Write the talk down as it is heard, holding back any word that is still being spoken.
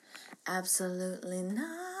Absolutely not.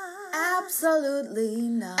 Absolutely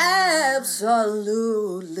not. Absolutely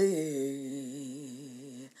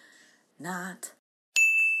not.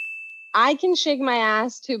 I can shake my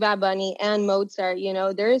ass to Bad Bunny and Mozart. You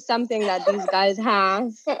know, there is something that these guys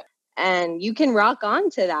have, and you can rock on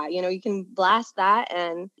to that. You know, you can blast that,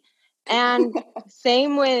 and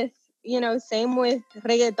same with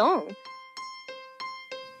reggaeton.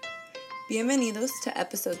 Bienvenidos to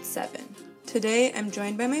episode 7. Today I'm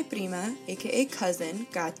joined by my prima, aka cousin,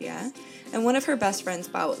 Katia, and one of her best friends,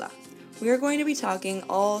 Paola. We are going to be talking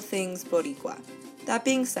all things Boricua. That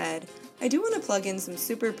being said, I do want to plug in some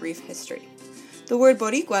super brief history. The word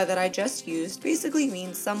Boricua that I just used basically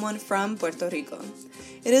means someone from Puerto Rico.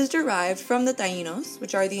 It is derived from the Taínos,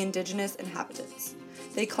 which are the indigenous inhabitants.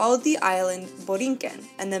 They called the island Borinquen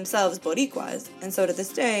and themselves Boricuas, and so to this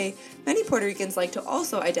day, many Puerto Ricans like to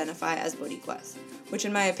also identify as Boricuas, which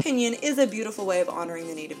in my opinion is a beautiful way of honoring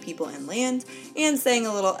the native people and land and saying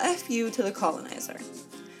a little F you to the colonizer.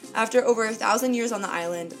 After over 1,000 years on the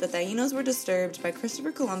island, the Taínos were disturbed by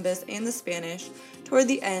Christopher Columbus and the Spanish toward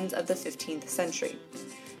the end of the 15th century.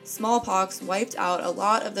 Smallpox wiped out a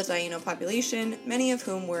lot of the Taíno population, many of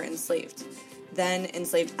whom were enslaved. Then,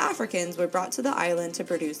 enslaved Africans were brought to the island to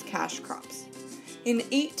produce cash crops. In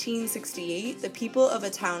 1868, the people of a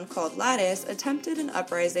town called Lares attempted an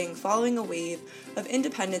uprising following a wave of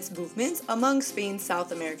independence movements among Spain's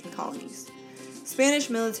South American colonies. Spanish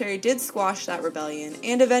military did squash that rebellion,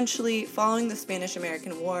 and eventually, following the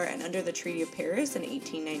Spanish-American War and under the Treaty of Paris in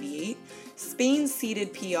 1898, Spain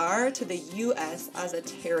ceded PR to the U.S. as a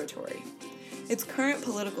territory. Its current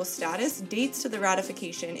political status dates to the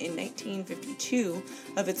ratification in 1952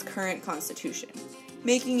 of its current constitution,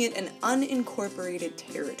 making it an unincorporated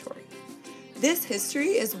territory. This history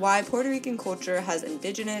is why Puerto Rican culture has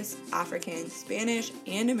indigenous, African, Spanish,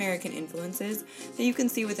 and American influences that you can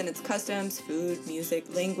see within its customs, food,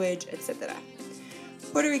 music, language, etc.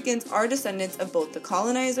 Puerto Ricans are descendants of both the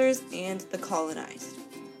colonizers and the colonized.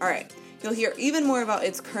 Alright, you'll hear even more about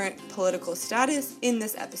its current political status in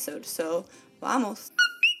this episode, so vamos!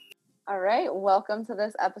 All right, welcome to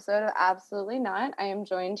this episode of Absolutely Not. I am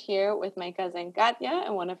joined here with my cousin Katia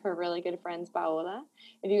and one of her really good friends, Paola.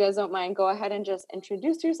 If you guys don't mind, go ahead and just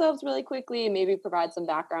introduce yourselves really quickly and maybe provide some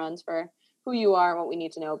backgrounds for who you are and what we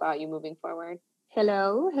need to know about you moving forward.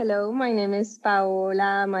 Hello. My name is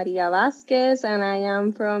Paola Maria Vasquez, and I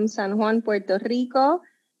am from San Juan, Puerto Rico.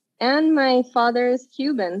 And my father is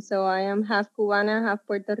Cuban, so I am half Cubana, half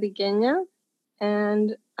Puerto Riqueña,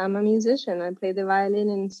 and I'm a musician. I play the violin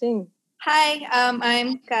and sing. Hi,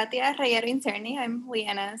 I'm Katia Rayero Interni. I'm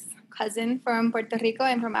Leanna's cousin from Puerto Rico.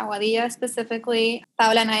 I'm from Aguadilla specifically.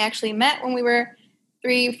 Paola and I actually met when we were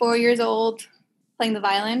 3-4 years old playing the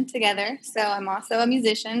violin together. So I'm also a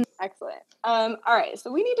musician. Excellent. All right,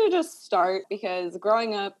 so we need to just start because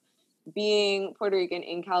growing up, being Puerto Rican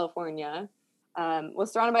in California,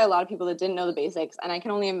 was surrounded by a lot of people that didn't know the basics, and I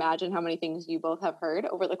can only imagine how many things you both have heard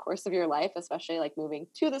over the course of your life, especially like moving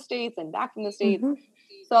to the States and back from the States. Mm-hmm.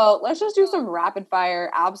 So let's just do some rapid fire,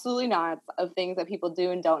 absolutely not, of things that people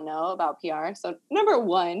do and don't know about PR. So number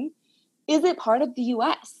 1, is it part of the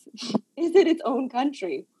U.S.? Is it its own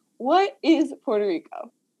country? What is Puerto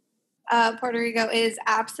Rico? Puerto Rico is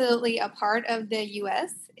absolutely a part of the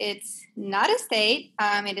U.S. It's not a state.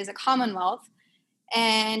 It is a commonwealth.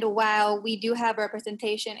 And while we do have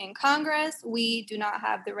representation in Congress, we do not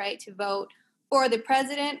have the right to vote for the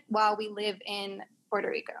president while we live in Puerto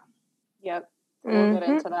Rico. Yep. We'll get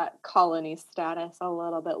into that colony status a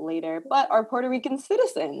little bit later. But are Puerto Rican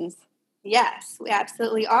citizens? Yes, we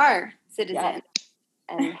absolutely are citizens. Yes.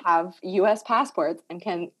 And have U.S. passports and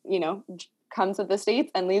can, come to the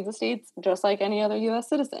States and leave the States just like any other U.S.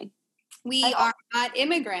 citizen. We are not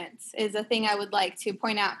immigrants is a thing I would like to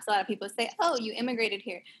point out. Because a lot of people say, oh, you immigrated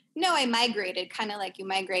here. No, I migrated, kind of like you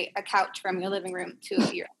migrate a couch from your living room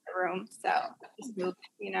to your room. So just moved,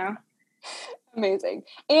 Amazing.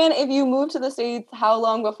 And if you move to the States, how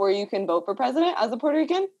long before you can vote for president as a Puerto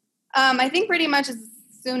Rican? I think pretty much as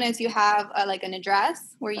soon as you have an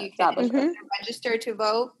address where you can register to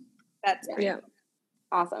vote. That's great. Yeah.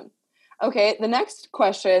 Awesome. Okay, the next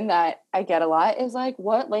question that I get a lot is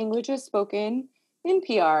what language is spoken in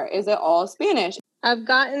PR? Is it all Spanish? I've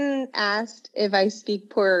gotten asked if I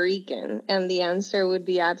speak Puerto Rican, and the answer would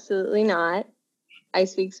be absolutely not. I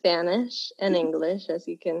speak Spanish and English, as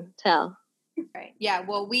you can tell. Right. Yeah,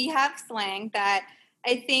 well, we have slang that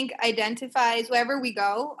I think identifies wherever we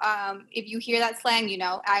go. If you hear that slang,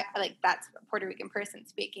 that's a Puerto Rican person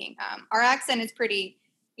speaking. Our accent is pretty,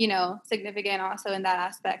 significant also in that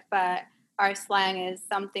aspect, but our slang is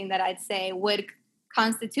something that I'd say would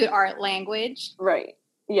constitute our language. Right.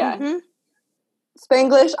 Yeah. Mm-hmm.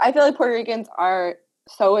 Spanglish, I feel like Puerto Ricans are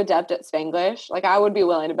so adept at Spanglish. Like, I would be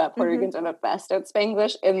willing to bet Puerto Ricans are the best at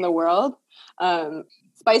Spanglish in the world.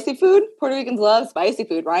 Spicy food, Puerto Ricans love spicy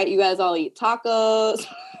food, right? You guys all eat tacos.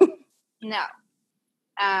 No.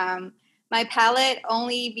 My palate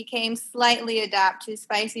only became slightly adapted to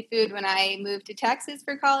spicy food when I moved to Texas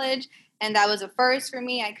for college, and that was a first for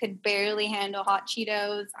me. I could barely handle hot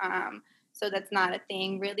Cheetos, so that's not a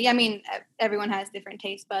thing, really. I mean, everyone has different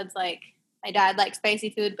taste buds. Like, my dad likes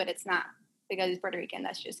spicy food, but it's not because he's Puerto Rican.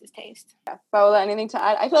 That's just his taste. Paola, anything to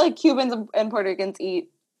add? I feel like Cubans and Puerto Ricans eat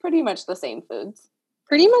pretty much the same foods.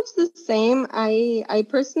 Pretty much the same. I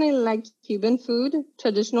personally like Cuban food,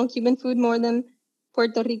 traditional Cuban food, more than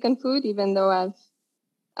Puerto Rican food, even though I've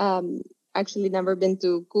actually never been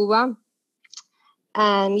to Cuba.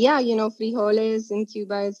 And yeah, you know, frijoles in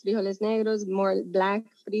Cuba is frijoles negros, more black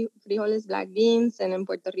frijoles, black beans, and in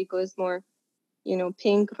Puerto Rico is more, you know,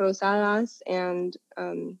 pink rosadas. And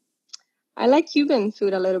I like Cuban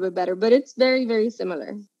food a little bit better, but it's very, very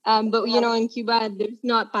similar. But you know, in Cuba, there's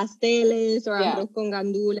not pasteles or arroz con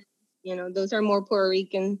gandules. You know, those are more Puerto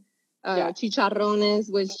Rican chicharrones,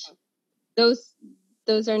 which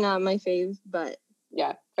those are not my fave. But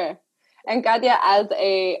yeah, fair. And Katia,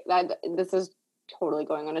 this is totally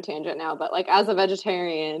going on a tangent now, but like as a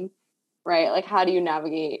vegetarian, right? Like, how do you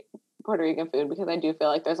navigate Puerto Rican food? Because I do feel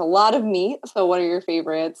like there's a lot of meat. So, what are your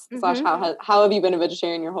favorites? / how have you been a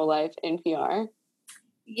vegetarian your whole life in PR?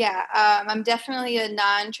 Yeah, I'm definitely a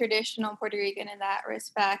non-traditional Puerto Rican in that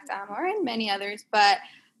respect, or in many others. But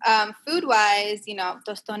food-wise, you know,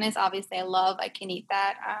 tostones, obviously I love. I can eat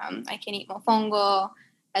that. I can eat mofongo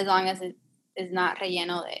as long as it is not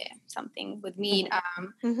relleno de something with meat.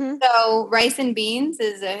 So rice and beans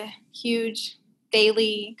is a huge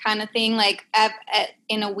daily kind of thing. Like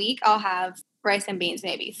in a week, I'll have rice and beans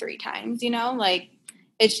maybe 3 times, you know? Like,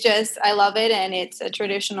 it's just, I love it, and it's a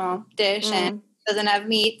traditional dish, and doesn't have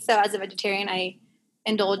meat. So as a vegetarian, I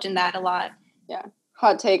indulge in that a lot. Yeah.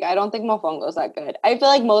 Hot take. I don't think mofongo is that good. I feel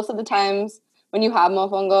like most of the times when you have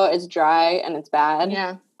mofongo, it's dry and it's bad.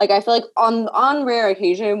 Yeah. Like, I feel like on rare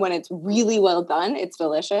occasion when it's really well done, it's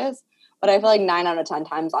delicious. But I feel like 9 out of 10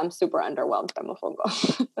 times I'm super underwhelmed by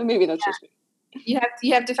mofongo. But maybe that's just me.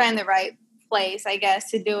 You have to find the right place, I guess,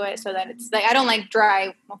 to do it so that it's like, I don't like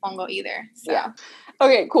dry mofongo either. So. Yeah.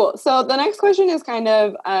 Okay, cool. So the next question is kind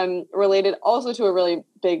of related also to a really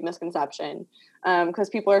big misconception, because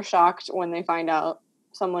people are shocked when they find out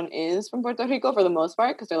someone is from Puerto Rico for the most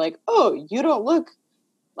part, because they're like, oh, you don't look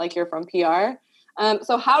like you're from PR.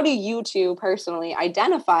 So how do you two personally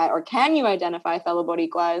identify, or can you identify fellow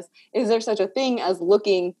Boricuas? Is there such a thing as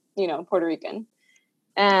looking, you know, Puerto Rican?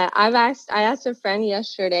 I asked a friend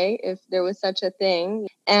yesterday if there was such a thing,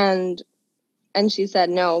 and she said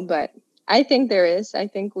no, but I think there is. I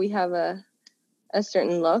think we have a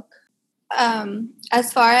certain look.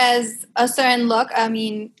 As far as a certain look, I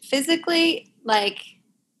mean, physically, like,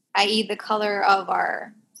 i.e. the color of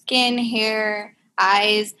our skin, hair,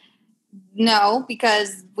 eyes, no,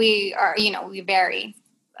 because we are, you know, we vary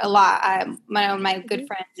a lot. One of my good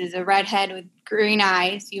friends is a redhead with green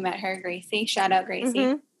eyes. You met her, Gracie. Shout out,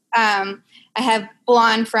 Gracie. I have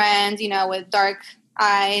blonde friends, you know, with dark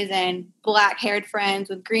eyes, and black-haired friends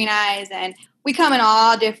with green eyes, and we come in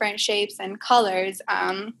all different shapes and colors.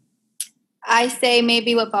 I say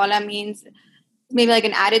maybe what Paola means, maybe like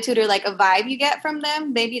an attitude or like a vibe you get from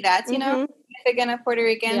them. Maybe that's, you know, significant of Puerto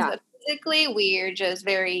Ricans, but physically we're just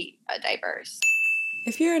very diverse.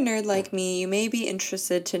 If you're a nerd like me, you may be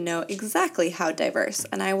interested to know exactly how diverse,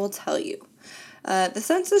 and I will tell you. The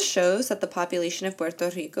census shows that the population of Puerto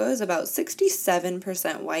Rico is about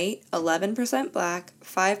 67% white, 11% black,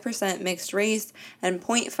 5% mixed race, and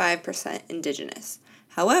 0.5% indigenous.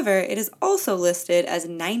 However, it is also listed as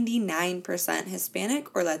 99%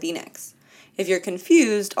 Hispanic or Latinx. If you're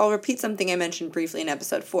confused, I'll repeat something I mentioned briefly in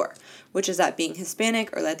episode 4, which is that being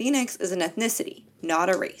Hispanic or Latinx is an ethnicity,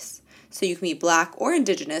 not a race. So you can be black or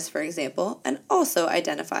indigenous, for example, and also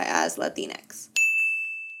identify as Latinx.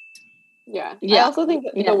 Yeah. I also think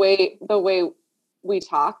that the way we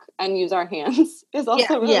talk and use our hands is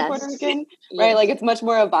also really Puerto Rican, right? Like, it's much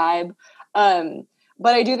more a vibe.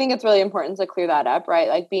 But I do think it's really important to clear that up, right?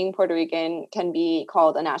 Like, being Puerto Rican can be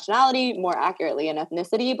called a nationality, more accurately an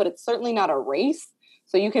ethnicity, but it's certainly not a race.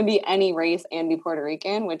 So you can be any race and be Puerto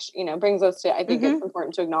Rican, which, you know, brings us to, I think it's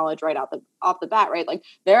important to acknowledge right off the bat, right? Like,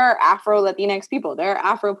 there are Afro-Latinx people, there are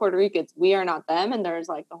Afro-Puerto Ricans. We are not them, and there's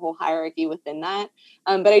like the whole hierarchy within that.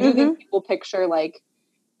 But I do think people picture, like,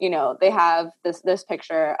 you know, they have this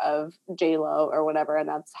picture of J-Lo or whatever, and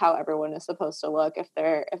that's how everyone is supposed to look if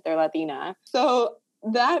they're Latina. So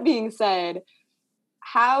that being said,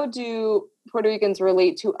 how do Puerto Ricans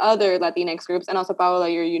relate to other Latinx groups? And also, Paola,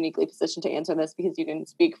 you're uniquely positioned to answer this because you can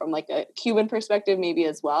speak from like a Cuban perspective maybe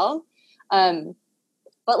as well.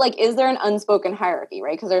 But like, is there an unspoken hierarchy,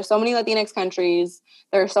 right? Because there are so many Latinx countries.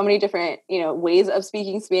 There are so many different, ways of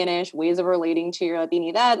speaking Spanish, ways of relating to your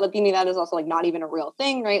Latinidad. Latinidad is also like not even a real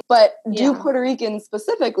thing, right? But do Puerto Ricans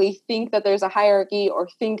specifically think that there's a hierarchy, or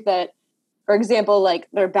think that, for example, like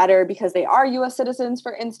they're better because they are U.S. citizens,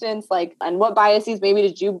 for instance? Like, and what biases maybe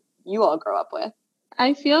did you all grow up with?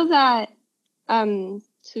 I feel that,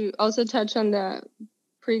 to also touch on the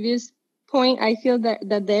previous point, I feel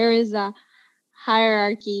that there is a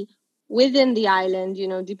hierarchy within the island,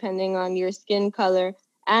 depending on your skin color,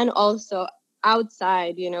 and also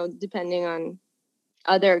outside, depending on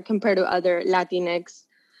compared to other Latinx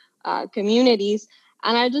communities.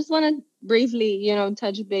 And I just want to briefly,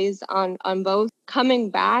 touch base on both. Coming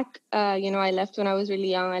back, I left when I was really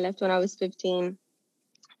young. I left when I was 15.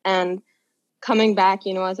 And coming back,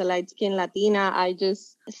 as a light-skinned Latina, I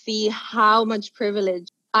just see how much privilege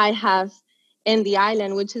I have in the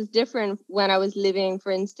island, which is different when I was living,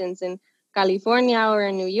 for instance, in California or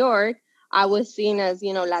in New York. I was seen as,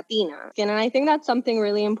 Latina. And I think that's something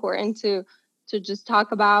really important to just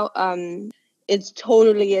talk about. It's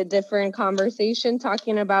totally a different conversation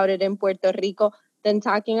talking about it in Puerto Rico than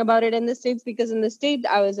talking about it in the States, because in the States,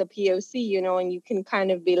 I was a POC, and you can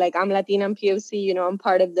kind of be like, I'm Latina, I'm POC, I'm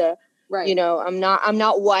part of the, right. I'm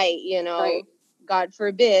not white, right. God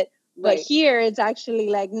forbid. But here it's actually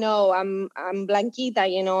like, no, I'm blanquita,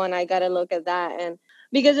 and I got to look at that. And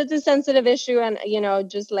because it's a sensitive issue, and,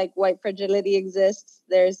 just like white fragility exists,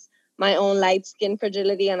 there's my own light skin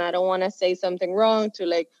fragility. And I don't want to say something wrong to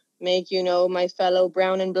like make, my fellow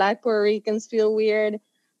brown and black Puerto Ricans feel weird.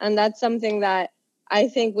 And that's something that I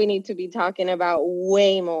think we need to be talking about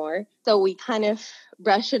way more. So we kind of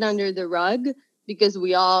brush it under the rug because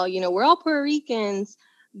we all, we're all Puerto Ricans,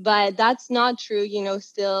 but that's not true,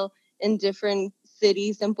 still in different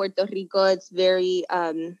cities in Puerto Rico. It's very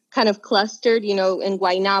kind of clustered, in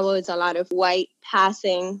Guaynabo, it's a lot of white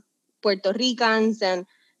passing Puerto Ricans and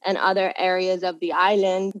other areas of the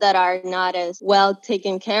island that are not as well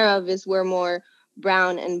taken care of as where more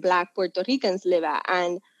brown and black Puerto Ricans live at.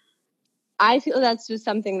 And I feel that's just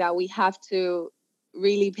something that we have to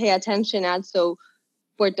really pay attention at. So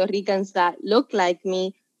Puerto Ricans that look like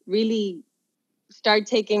me really start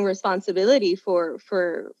taking responsibility for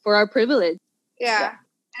our privilege. Yeah.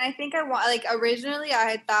 And I think originally I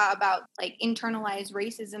had thought about like internalized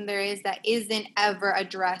racism there is that isn't ever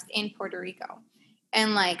addressed in Puerto Rico.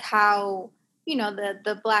 And like how,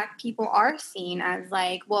 the black people are seen as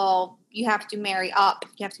like, well, you have to marry up,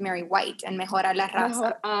 you have to marry white and mejorar la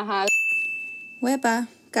raza. Wepa,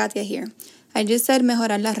 Katia here. I just said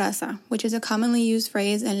mejorar la raza, which is a commonly used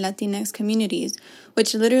phrase in Latinx communities,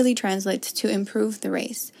 which literally translates to improve the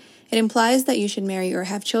race. It implies that you should marry or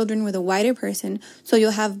have children with a whiter person so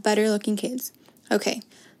you'll have better-looking kids. Okay,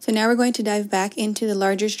 so now we're going to dive back into the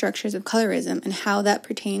larger structures of colorism and how that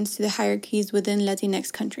pertains to the hierarchies within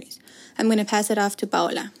Latinx countries. I'm going to pass it off to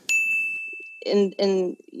Paola. In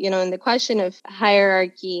the question of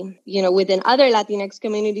hierarchy, within other Latinx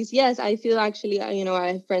communities, yes, I feel actually, I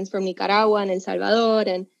have friends from Nicaragua and El Salvador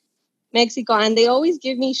and Mexico, and they always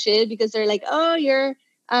give me shit because they're like, oh, you're,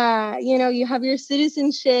 you have your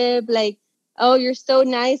citizenship, like, oh, you're so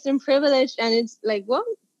nice and privileged. And it's like, well,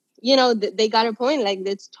 they got a point. Like,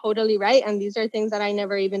 that's totally right. And these are things that I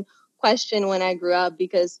never even questioned when I grew up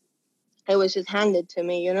because it was just handed to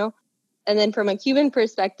me, And then from a Cuban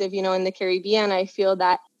perspective, in the Caribbean, I feel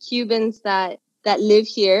that Cubans that live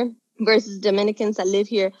here versus Dominicans that live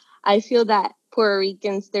here, I feel that Puerto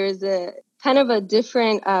Ricans, there's a kind of a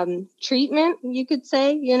different treatment, you could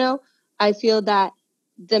say, I feel that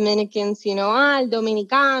Dominicans, el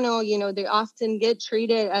Dominicano, they often get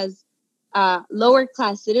treated as lower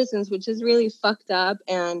class citizens, which is really fucked up.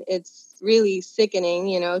 And it's really sickening,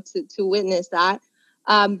 to witness that.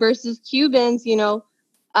 Versus Cubans,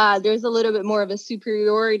 there's a little bit more of a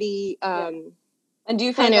superiority. And do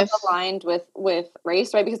you feel like that's aligned with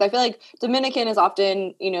race, right? Because I feel like Dominican is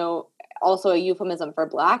often, also a euphemism for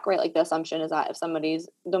black, right? Like the assumption is that if somebody's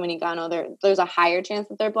Dominicano, there's a higher chance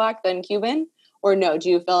that they're black than Cuban, or no? Do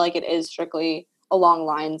you feel like it is strictly along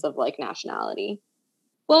lines of like nationality?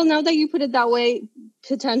 Well, now that you put it that way,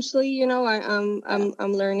 potentially,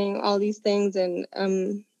 I'm learning all these things, and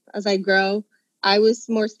as I grow, I was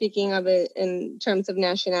more speaking of it in terms of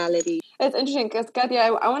nationality. It's interesting because, Katia,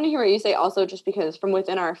 I want to hear what you say also, just because from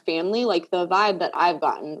within our family, like the vibe that I've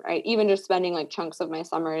gotten, right, even just spending like chunks of my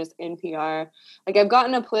summers in PR, like I've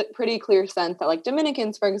gotten a pretty clear sense that like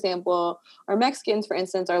Dominicans, for example, or Mexicans, for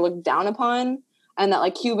instance, are looked down upon and that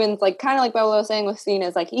like Cubans, like kind of like Paola was saying, was seen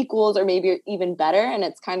as like equals or maybe even better. And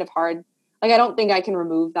it's kind of hard. Like, I don't think I can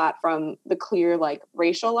remove that from the clear like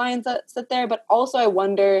racial lines that sit there. But also I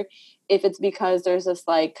wonder if it's because there's this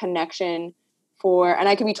like connection for, and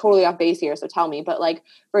I could be totally off base here, so tell me, but like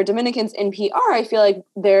for Dominicans in PR, I feel like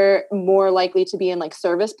they're more likely to be in like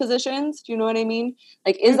service positions. Do you know what I mean?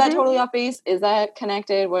 Like, is that totally off base? Is that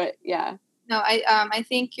connected? What? Yeah. No, I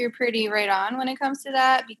think you're pretty right on when it comes to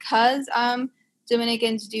that, because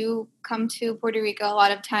Dominicans do come to Puerto Rico a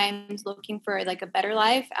lot of times looking for like a better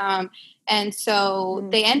life, and so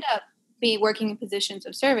they end up working in positions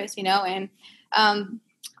of service, you know. And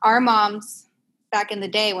our moms back in the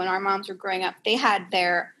day, when our moms were growing up, they had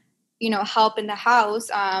their, you know, help in the house,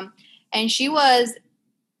 and she was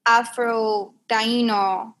Afro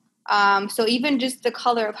Taino, so even just the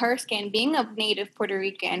color of her skin, being a native Puerto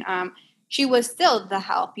Rican, she was still the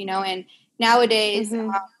help, you know. And nowadays,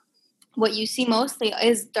 what you see mostly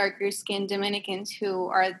is darker skinned Dominicans who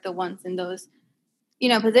are the ones in those, you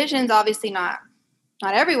know, positions. Obviously not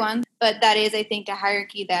everyone, but that is, I think, the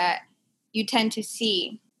hierarchy that you tend to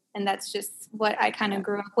see. And that's just what I kind of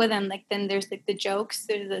grew up with. And like, then there's like the jokes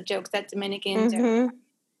that Dominicans are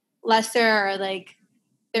lesser, or like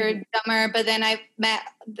they're dumber. But then I met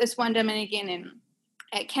this one Dominican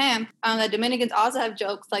at camp, the Dominicans also have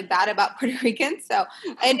jokes like that about Puerto Ricans. So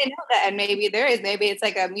I didn't know that. And maybe it's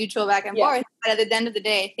like a mutual back and forth. But at the end of the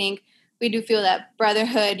day, I think we do feel that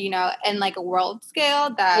brotherhood, you know, and like a world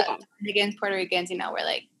scale, that against Puerto Ricans, you know, we're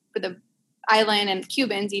like, for the island, and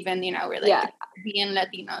Cubans even, you know, we're like being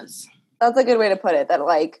Latinos. That's a good way to put it, that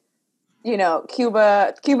like, you know,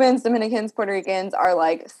 Cubans, Dominicans, Puerto Ricans are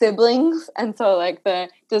like siblings. And so like the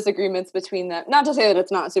disagreements between them, not to say that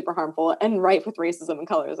it's not super harmful and rife with racism and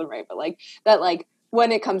colorism, right? But like that, like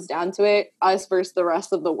when it comes down to it, us versus the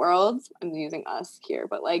rest of the world, I'm using us here,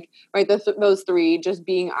 but like, right, those three just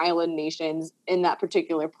being island nations in that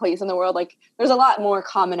particular place in the world, like there's a lot more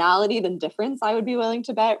commonality than difference, I would be willing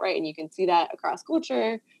to bet, right? And you can see that across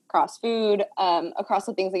culture, across food, across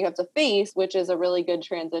the things that you have to face, which is a really good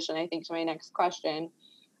transition, I think, to my next question,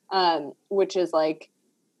 which is like,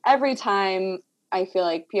 every time I feel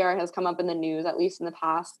like PR has come up in the news, at least in the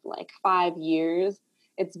past like 5 years,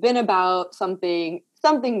 it's been about something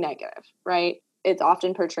negative, right? It's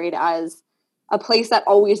often portrayed as a place that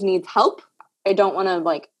always needs help. I don't want to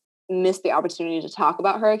like miss the opportunity to talk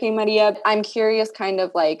about Hurricane Maria. I'm curious kind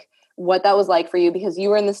of like what that was like for you, because you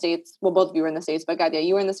were in the States. Well, both of you were in the States, but Gadia,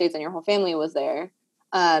 you were in the States and your whole family was there.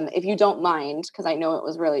 If you don't mind, because I know it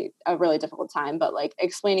was really a really difficult time, but like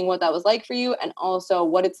explaining what that was like for you, and also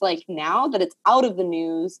what it's like now that it's out of the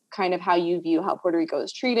news, kind of how you view how Puerto Rico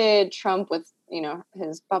is treated, Trump with, you know,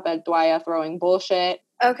 his Papel Toalla throwing bullshit.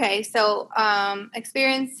 Okay, so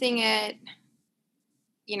experiencing it,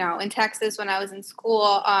 you know, in Texas when I was in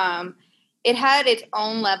school, it had its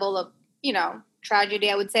own level of, you know, tragedy,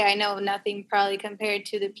 I would say. I know nothing probably compared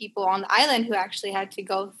to the people on the island who actually had to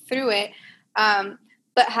go through it.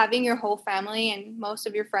 But having your whole family and most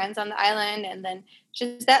of your friends on the island, and then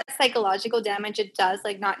just that psychological damage it does,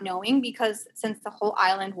 like not knowing, because since the whole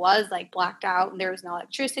island was like blacked out and there was no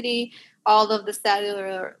electricity, all of the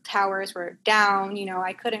cellular towers were down, you know,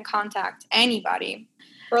 I couldn't contact anybody.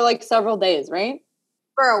 For like several days, right?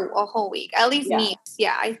 For a whole week, at least me.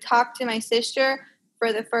 Yeah, I talked to my sister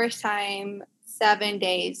for the first time 7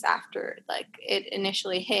 days after like it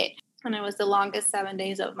initially hit. And it was the longest 7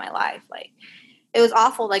 days of my life. Like, it was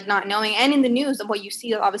awful, like not knowing. And in the news, what you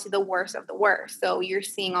see, obviously the worst of the worst. So you're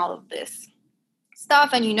seeing all of this stuff,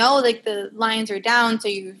 and you know, like the lines are down. So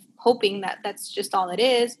you're hoping that that's just all it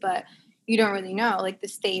is, but you don't really know, like the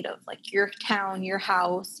state of like your town, your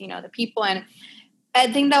house, you know, the people. And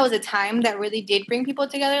I think that was a time that really did bring people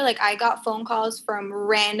together. Like, I got phone calls from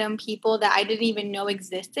random people that I didn't even know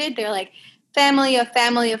existed. They're like, family of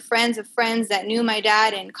friends that knew my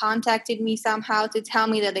dad and contacted me somehow to tell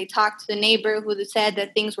me that they talked to the neighbor who said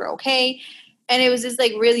that things were okay. And it was just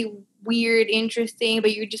like really weird, interesting,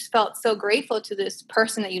 but you just felt so grateful to this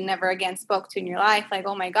person that you never again spoke to in your life. Like,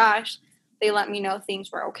 oh my gosh, they let me know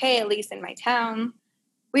things were okay, at least in my town.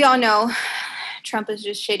 We all know Trump is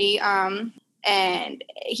just shitty. And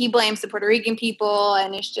he blames the Puerto Rican people.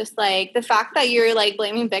 And it's just like the fact that you're like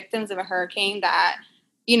blaming victims of a hurricane that,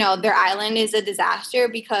 you know, their island is a disaster,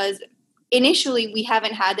 because initially we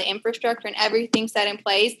haven't had the infrastructure and everything set in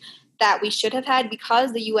place that we should have had,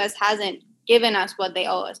 because the U.S. hasn't given us what they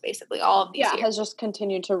owe us, basically, all of these years. Has just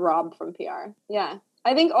continued to rob from PR. Yeah.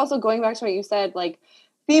 I think also going back to what you said, like,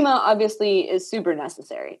 FEMA obviously is super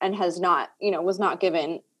necessary and has not, you know, was not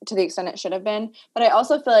given to the extent it should have been. But I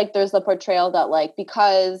also feel like there's the portrayal that, like,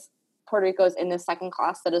 because Puerto Rico is in this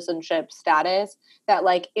second-class citizenship status, that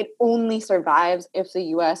like it only survives if the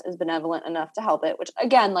U.S. is benevolent enough to help it, which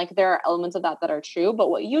again, like there are elements of that are true.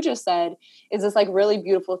 But what you just said is this like really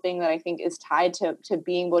beautiful thing that I think is tied to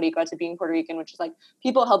being Boricua, to being Puerto Rican, which is like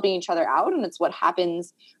people helping each other out. And it's what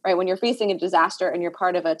happens, right, when you're facing a disaster and you're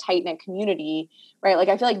part of a tight-knit community, right? Like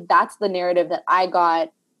I feel like that's the narrative that I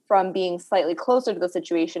got from being slightly closer to the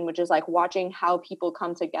situation, which is like watching how people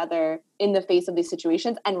come together in the face of these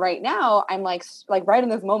situations. And right now I'm like right in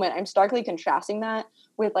this moment, I'm starkly contrasting that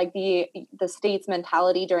with like the state's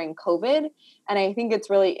mentality during COVID. And I think it's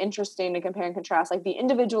really interesting to compare and contrast like the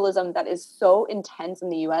individualism that is so intense in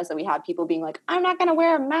the US, that we have people being like, I'm not going to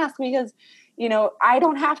wear a mask because, you know, I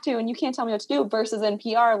don't have to, and you can't tell me what to do, versus in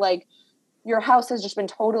PR, like your house has just been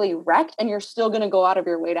totally wrecked and you're still going to go out of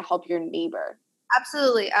your way to help your neighbor.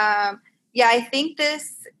 Absolutely. Yeah, I think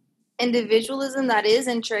this individualism that is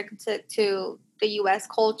intricate to the U.S.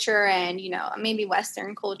 culture and, you know, maybe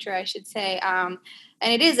Western culture, I should say. And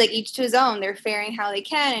it is like each to his own. They're faring how they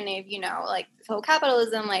can. And if, you know, like this whole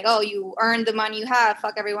capitalism, like, oh, you earned the money you have,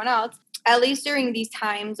 fuck everyone else. At least during these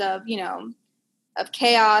times of, you know, of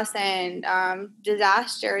chaos and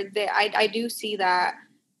disaster, I do see that,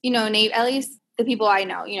 you know, at least the people I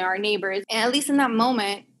know, you know, our neighbors, and at least in that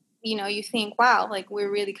moment, you know, you think, wow, like we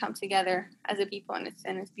really come together as a people, and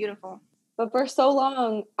it's beautiful. But for so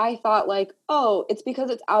long, I thought like, oh, it's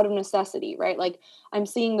because it's out of necessity, right? Like I'm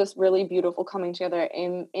seeing this really beautiful coming together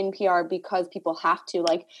in PR because people have to,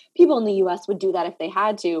 like people in the US would do that if they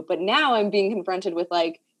had to. But now I'm being confronted with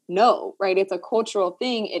like, no, right? It's a cultural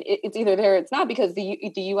thing. It's either there or it's not, because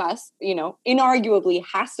the US, you know, inarguably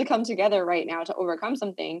has to come together right now to overcome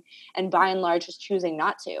something. And by and large is choosing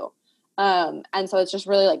not to. And so it's just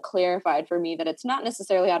really like clarified for me that it's not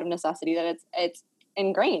necessarily out of necessity, that it's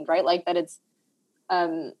ingrained, right? Like that it's, I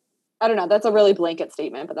don't know, that's a really blanket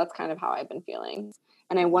statement, but that's kind of how I've been feeling.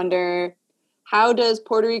 And I wonder, how does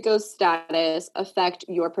Puerto Rico's status affect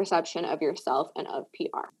your perception of yourself and of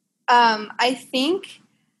PR? I think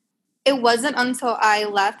it wasn't until I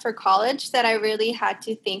left for college that I really had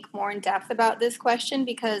to think more in depth about this question,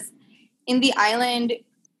 because in the island,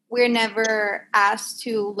 we're never asked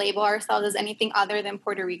to label ourselves as anything other than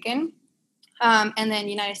Puerto Rican. And then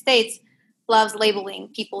the United States loves labeling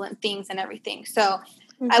people and things and everything. So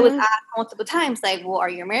I was asked multiple times, like, well, are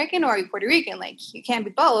you American or are you Puerto Rican? Like, you can't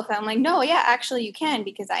be both. I'm like, no, yeah, actually you can,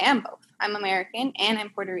 because I am both. I'm American and I'm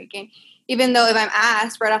Puerto Rican. Even though if I'm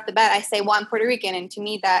asked right off the bat, I say, well, I'm Puerto Rican. And to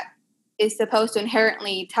me, that is supposed to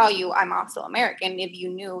inherently tell you I'm also American if you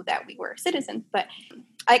knew that we were citizens. But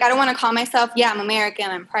like, I don't want to call myself, yeah, I'm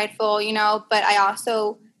American, I'm prideful, you know, but I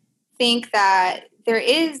also think that there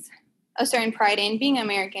is a certain pride in being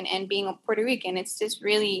American and being a Puerto Rican. It's just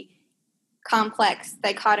really complex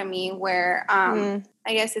dichotomy where I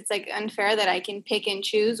guess it's like unfair that I can pick and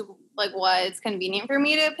choose like what's convenient for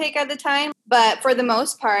me to pick at the time. But for the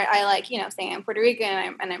most part, I like, you know, saying I'm Puerto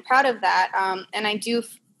Rican and I'm proud of that. And I do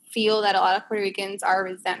feel that a lot of Puerto Ricans are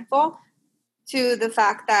resentful to the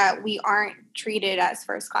fact that we aren't treated as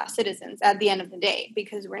first-class citizens at the end of the day,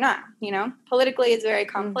 because we're not, you know. Politically, it's very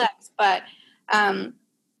complex, but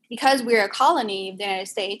because we're a colony of the United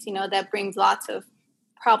States, you know, that brings lots of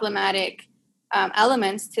problematic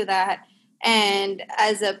elements to that. And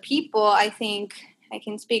as a people, I think I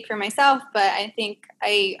can speak for myself, but I think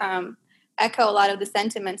I echo a lot of the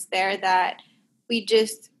sentiments there that we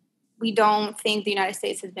don't think the United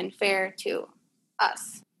States has been fair to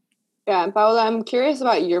us. Yeah, Paola, I'm curious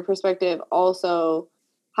about your perspective also,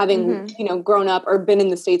 having, you know, grown up or been in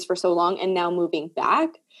the States for so long and now moving back.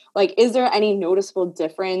 Like, is there any noticeable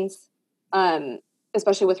difference,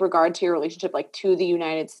 especially with regard to your relationship, like, to the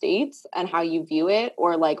United States and how you view it,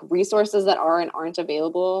 or, like, resources that are and aren't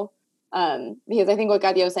available? Because I think what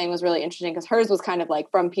Katia was saying was really interesting, because hers was kind of, like,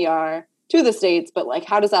 from PR to the States, but, like,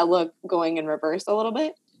 how does that look going in reverse a little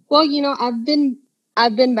bit? Well, you know, I've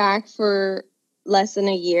been back for less than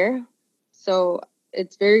a year, so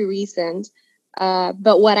it's very recent.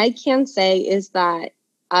 But what I can say is that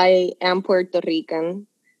I am Puerto Rican.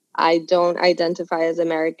 I don't identify as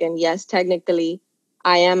American. Yes, technically,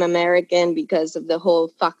 I am American because of the whole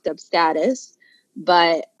fucked up status.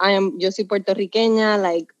 But yo soy puertorriqueña,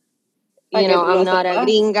 like, you know, I'm not a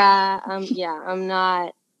gringa. I'm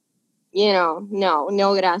not, you know,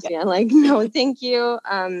 no gracias. Yeah. Like, no, thank you.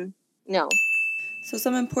 No. So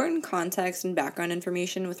some important context and background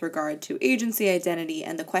information with regard to agency identity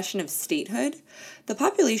and the question of statehood. The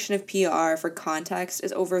population of PR, for context,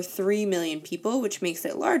 is over 3 million people, which makes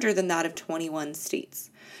it larger than that of 21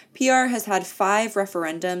 states. PR has had 5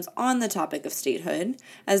 referendums on the topic of statehood,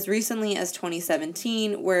 as recently as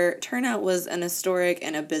 2017, where turnout was an historic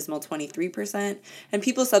and abysmal 23%, and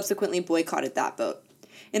people subsequently boycotted that vote.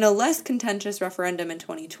 In a less contentious referendum in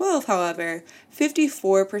 2012, however,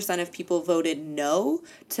 54% of people voted no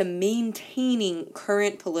to maintaining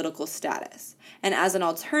current political status. And as an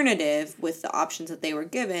alternative, with the options that they were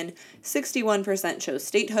given, 61% chose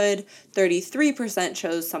statehood, 33%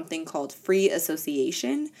 chose something called free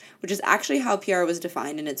association, which is actually how PR was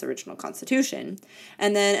defined in its original constitution,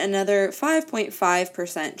 and then another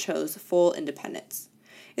 5.5% chose full independence.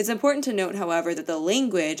 It's important to note, however, that the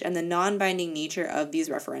language and the non-binding nature of these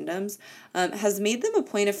referendums has made them a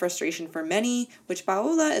point of frustration for many, which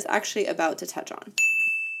Paola is actually about to touch on.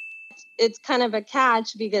 It's kind of a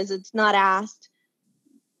catch because it's not asked,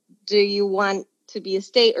 do you want to be a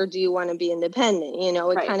state or do you want to be independent? You know,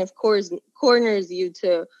 it kind of corners you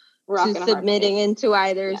to submitting into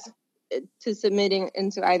either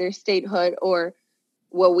statehood or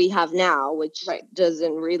what we have now, which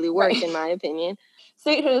doesn't really work in my opinion.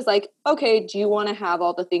 Statehood is like, okay, do you want to have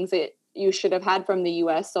all the things that you should have had from the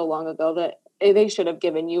U.S. so long ago that they should have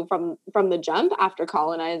given you from the jump after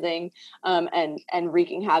colonizing and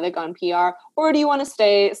wreaking havoc on PR? Or do you want to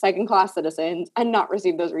stay second-class citizens and not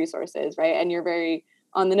receive those resources, right? And you're very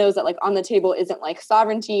on the nose that, like, on the table isn't, like,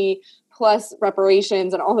 sovereignty plus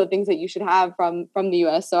reparations and all the things that you should have from the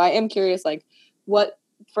U.S. So I am curious, like, what,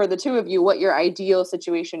 for the two of you, what your ideal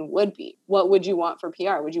situation would be. What would you want for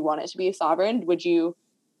PR? Would you want it to be sovereign? Would you,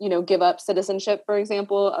 give up citizenship, for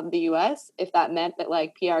example, of the U.S. if that meant that,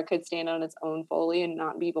 like, PR could stand on its own fully and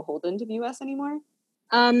not be beholden to the U.S. anymore?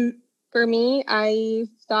 For me, I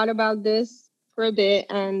thought about this for a bit,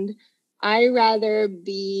 and I'd rather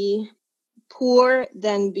be poor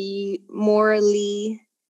than be morally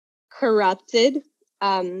corrupted.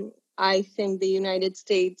 I think the United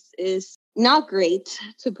States is not great,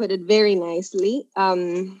 to put it very nicely.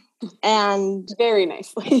 And very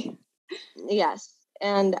nicely. Yes.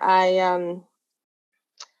 And I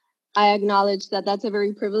acknowledge that that's a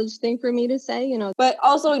very privileged thing for me to say, But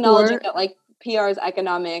also acknowledging that, like, PR's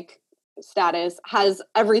economic status has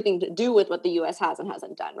everything to do with what the U.S. has and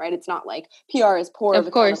hasn't done, right? It's not like PR is poor of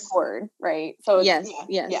its own accord, right? So Yes,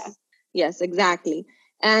 exactly.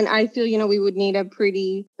 And I feel, we would need a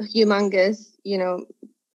pretty humongous,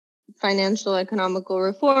 financial economical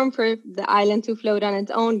reform for the island to float on its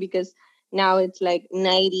own, because now it's like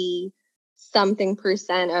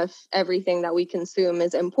 90-something% of everything that we consume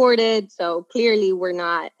is imported. So clearly we're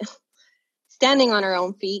not standing on our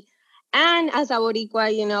own feet. And as a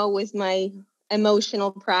Boricua, with my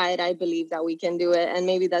emotional pride, I believe that we can do it. And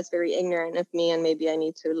maybe that's very ignorant of me, and maybe I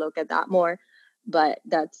need to look at that more. But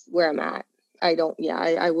that's where I'm at. I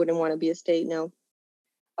wouldn't want to be a state, no.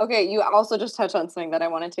 Okay, you also just touched on something that I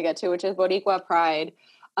wanted to get to, which is Boricua pride.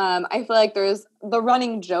 I feel like there's the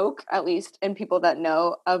running joke, at least in people that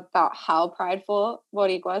know, about how prideful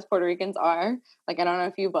Boricuas, Puerto Ricans are. Like, I don't know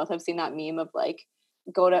if you both have seen that meme of, like,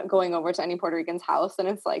 going over to any Puerto Rican's house and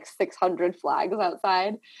it's like 600 flags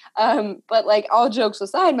outside. But, like, all jokes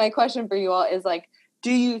aside, my question for you all is, like,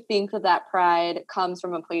 do you think that pride comes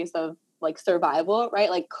from a place of, like, survival, right?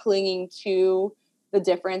 Like, clinging to the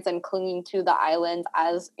difference and clinging to the island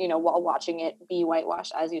as, while watching it be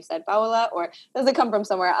whitewashed, as you said, Paola? Or does it come from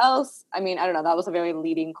somewhere else? I mean, I don't know. That was a very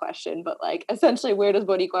leading question, but, like, essentially, where does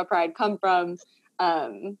Boricua pride come from?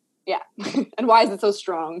 And why is it so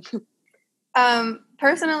strong?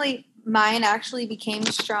 Personally, mine actually became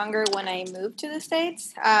stronger when I moved to the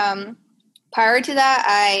States. Prior to that,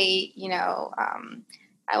 I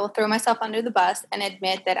will throw myself under the bus and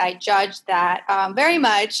admit that I judged that very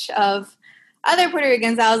much of other Puerto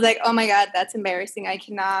Ricans. I was like, oh my God, that's embarrassing. I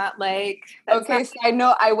cannot, like... Okay, so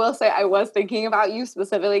I will say I was thinking about you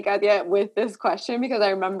specifically, Katia, with this question, because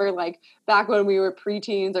I remember, like, back when we were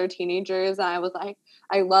preteens or teenagers, and I was like,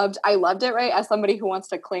 I loved it, right? As somebody who wants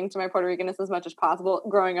to cling to my Puerto Ricanness as much as possible,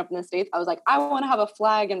 growing up in the States, I was like, I want to have a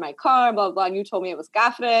flag in my car, blah, blah, blah, and you told me it was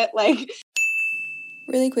gafre, like...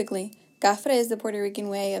 Really quickly, gafre is the Puerto Rican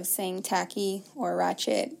way of saying tacky or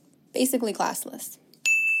ratchet, basically classless.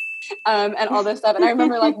 And all this stuff. And I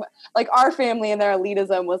remember, like our family and their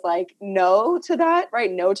elitism was like, no to that, right?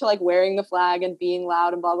 No to, like, wearing the flag and being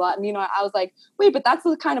loud and blah, blah. And, I was like, wait, but that's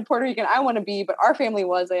the kind of Puerto Rican I want to be, but our family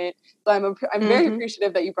wasn't. So I'm very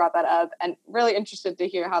appreciative that you brought that up, and really interested to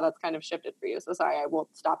hear how that's kind of shifted for you. So sorry, I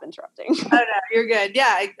won't stop interrupting. Oh, no, you're good.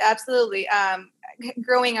 Yeah, absolutely.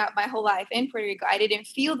 growing up my whole life in Puerto Rico, I didn't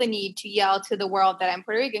feel the need to yell to the world that I'm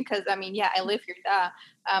Puerto Rican because, I mean, I live here.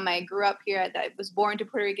 I grew up here. I was born to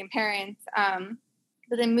Puerto Rican parents.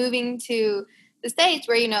 But then moving to the States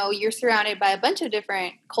where, you're surrounded by a bunch of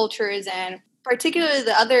different cultures and particularly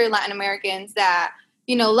the other Latin Americans that,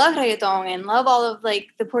 love reggaeton and love all of like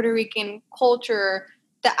the Puerto Rican culture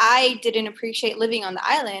that I didn't appreciate living on the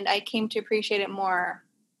island. I came to appreciate it more,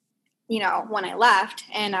 when I left,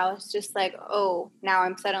 and I was just like, oh, now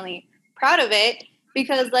I'm suddenly proud of it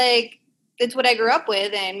because like it's what I grew up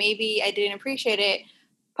with, and maybe I didn't appreciate it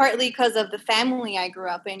partly because of the family I grew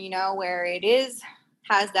up in, where it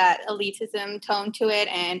has that elitism tone to it,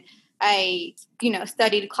 and I,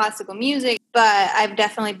 studied classical music, but I've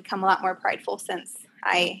definitely become a lot more prideful since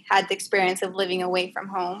I had the experience of living away from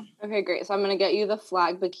home. Okay, great. So I'm going to get you the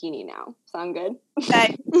flag bikini now. Sound good?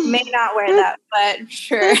 I may not wear that, but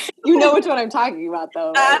sure. You know which one I'm talking about,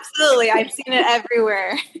 though, right? Absolutely. I've seen it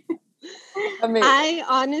everywhere. I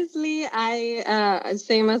honestly,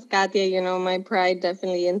 same as Katia, my pride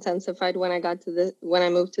definitely intensified when I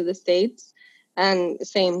moved to the States. And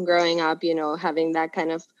same growing up, having that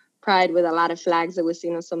kind of pride with a lot of flags that was,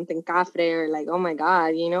 something cafre or like, oh my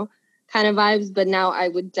God, kind of vibes. But now I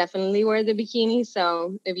would definitely wear the bikini.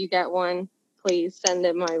 So if you get one, please send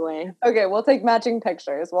it my way. Okay, we'll take matching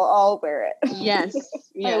pictures. We'll all wear it. Yes.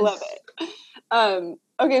 I love it.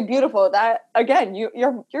 Okay, beautiful. That again,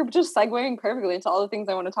 you're just segueing perfectly into all the things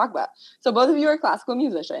I want to talk about. So both of you are classical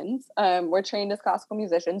musicians. We're trained as classical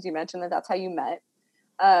musicians. You mentioned that that's how you met.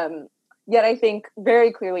 Yet I think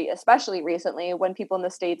very clearly, especially recently, when people in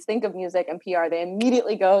the States think of music and PR, they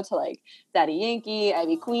immediately go to like Daddy Yankee,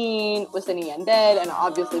 Ivy Queen, Wisin y Yandel, and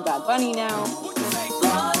obviously Bad Bunny now.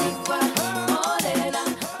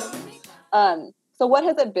 So what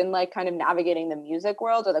has it been like kind of navigating the music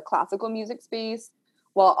world or the classical music space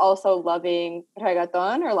while also loving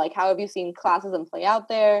reggaeton? Or like how have you seen classism play out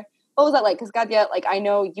there? What was that like? Because Katia, like I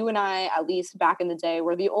know you and I, at least back in the day,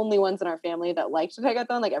 were the only ones in our family that liked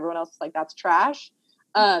reggaeton. Like everyone else was like, that's trash.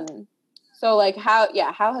 So like how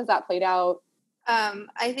has that played out?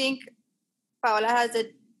 I think Paola has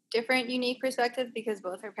a different, unique perspective because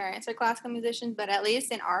both her parents are classical musicians. But at least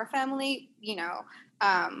in our family,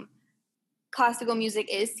 classical music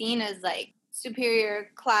is seen as like superior,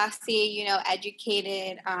 classy,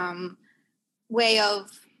 educated way of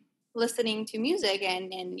listening to music,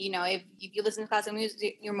 and if you listen to classical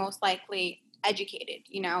music, you're most likely educated,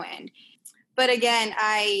 but again,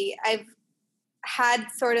 I've had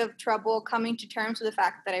sort of trouble coming to terms with the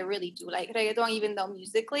fact that I really do like reggaeton, even though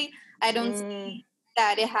musically I don't see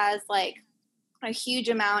that it has like a huge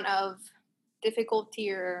amount of difficulty,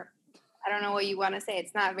 or I don't know what you want to say.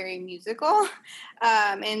 It's not very musical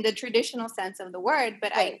in the traditional sense of the word,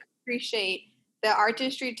 but right. I appreciate the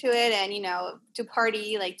artistry to it, and to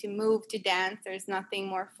party, like to move, to dance. There's nothing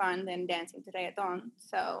more fun than dancing to reggaeton.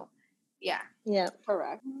 So yeah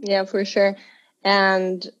correct, for sure.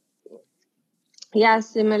 And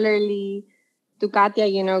similarly to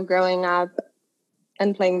Katia, growing up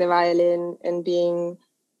and playing the violin and being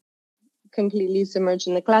completely submerged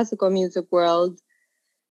in the classical music world,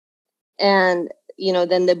 and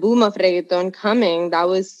then the boom of reggaeton coming, that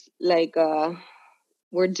was like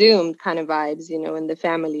we're doomed kind of vibes, in the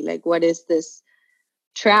family. Like, what is this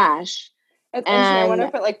trash? It's interesting. I wonder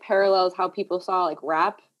if it like parallels how people saw like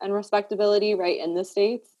rap and respectability, right, in the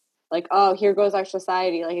States. Like, oh, here goes our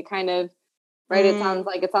society. Like it kind of, right? It sounds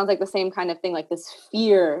like the same kind of thing, like this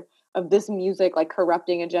fear of this music like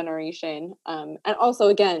corrupting a generation. And also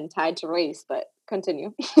again tied to race, but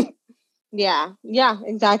continue. Yeah,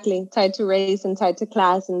 exactly. Tied to race and tied to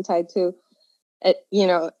class and tied to,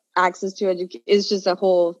 access to education. It's just a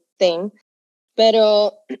whole thing. But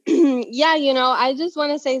I just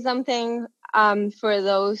want to say something for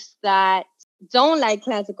those that don't like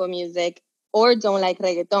classical music or don't like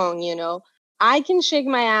reggaeton, I can shake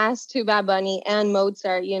my ass to Bad Bunny and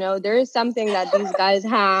Mozart. There is something that these guys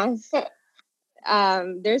have.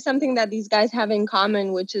 There's something that these guys have in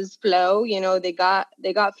common, which is flow. They got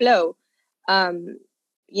flow.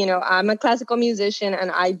 I'm a classical musician and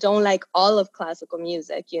I don't like all of classical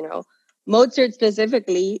music, Mozart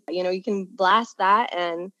specifically, you can blast that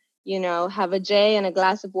and, have a J and a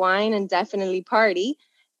glass of wine and definitely party.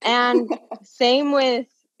 And same with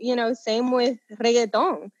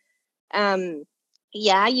reggaeton.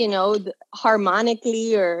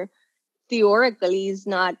 Harmonically or theoretically is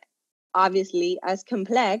not obviously as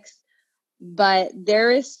complex, but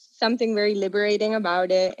there is something very liberating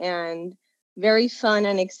about it and very fun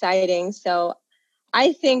and exciting. So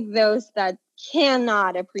I think those that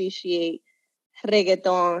cannot appreciate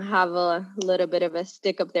reggaeton have a little bit of a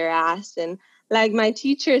stick up their ass and like my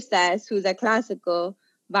teacher says, who's a classical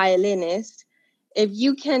violinist, if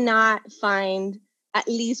you cannot find at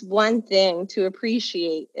least one thing to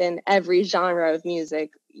appreciate in every genre of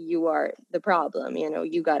music, you are the problem.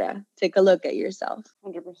 You gotta take a look at yourself.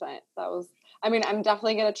 100%. I'm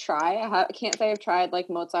definitely gonna try. I can't say I've tried like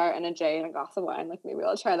Mozart and a J and a glass of wine. Like maybe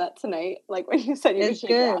I'll try that tonight. Like when you said you could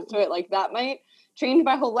take it to it, like that might change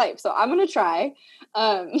my whole life. So I'm gonna try.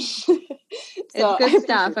 It's good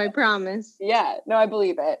stuff. I promise. Yeah, no, I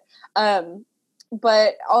believe it.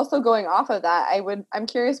 But also going off of that, I'm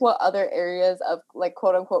curious what other areas of like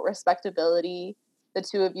quote unquote respectability the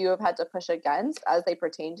two of you have had to push against as they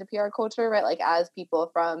pertain to PR culture, right? Like as people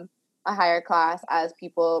from a higher class, as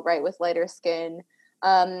people, right, with lighter skin,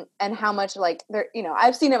 and how much like there,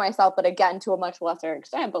 I've seen it myself, but again, to a much lesser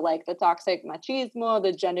extent, but like the toxic machismo,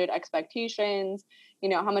 the gendered expectations,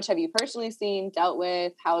 how much have you personally seen, dealt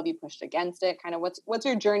with, how have you pushed against it? Kind of what's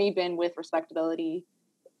your journey been with respectability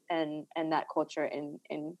and that culture in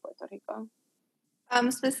Puerto Rico?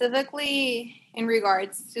 Specifically in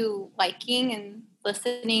regards to liking and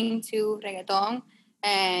listening to reggaeton,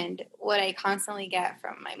 and what I constantly get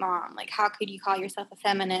from my mom, like, how could you call yourself a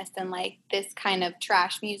feminist and like this kind of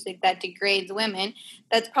trash music that degrades women?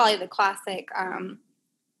 That's probably the classic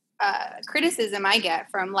criticism I get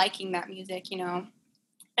from liking that music,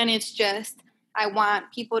 And it's just, I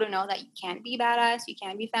want people to know that you can't be badass, you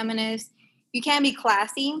can't be feminist, you can be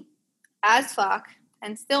classy as fuck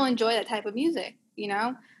and still enjoy that type of music,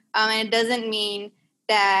 And it doesn't mean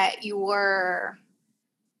that you were,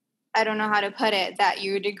 I don't know how to put it, that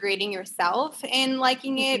you're degrading yourself in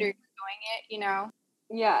liking it or enjoying it,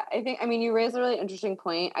 Yeah, you raised a really interesting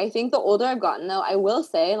point. I think the older I've gotten, though, I will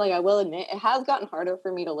say, like, I will admit, it has gotten harder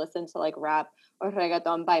for me to listen to, like, rap or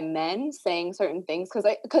reggaeton by men saying certain things,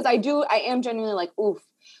 because I am genuinely like, oof,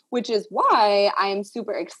 which is why I'm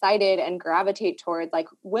super excited and gravitate towards, like,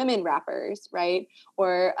 women rappers, right,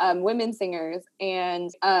 or women singers, and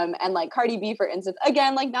like, Cardi B, for instance,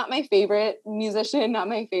 again, like, not my favorite musician, not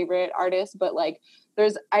my favorite artist, but, like,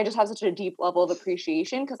 I just have such a deep level of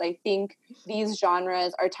appreciation because I think these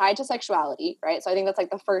genres are tied to sexuality, right? So I think that's like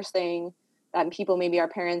the first thing that people, maybe our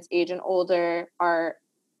parents' age and older, are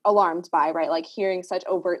alarmed by, right? Like hearing such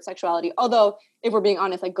overt sexuality. Although, if we're being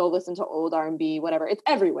honest, like go listen to old R&B, whatever. It's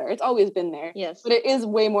everywhere. It's always been there. Yes. But it is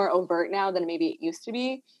way more overt now than maybe it used to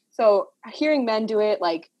be. So hearing men do it,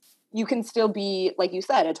 like, you can still be, like you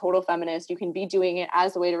said, a total feminist. You can be doing it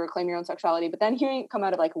as a way to reclaim your own sexuality. But then hearing it come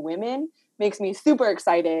out of like women makes me super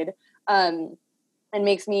excited, and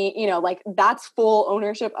makes me, like, that's full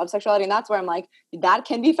ownership of sexuality. And that's where I'm like, that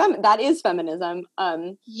can be that is feminism.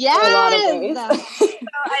 Yes! In a lot of ways. So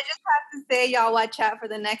I just have to say, y'all watch out for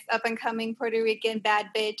the next up and coming Puerto Rican bad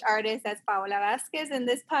bitch artist, that's Paola Vasquez, in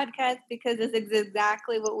this podcast, because this is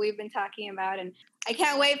exactly what we've been talking about. And I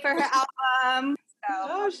can't wait for her album. So.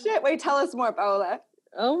 Oh shit! Wait, tell us more, Paola.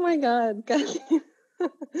 Oh my God.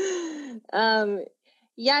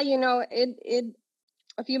 Yeah, it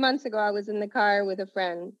a few months ago, I was in the car with a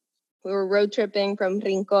friend. We were road tripping from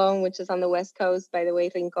Rincon, which is on the West Coast. By the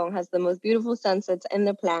way, Rincon has the most beautiful sunsets in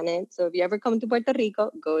the planet. So if you ever come to Puerto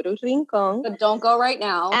Rico, go to Rincon. But don't go right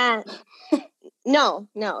now. And no,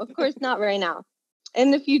 of course not right now.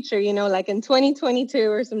 In the future, like in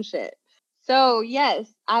 2022 or some shit. So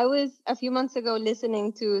yes, I was a few months ago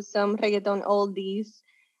listening to some reggaeton oldies,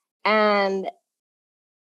 and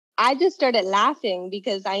I just started laughing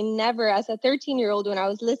because I never, as a 13-year-old, when I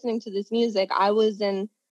was listening to this music, I wasn't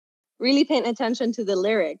really paying attention to the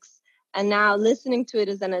lyrics. And now listening to it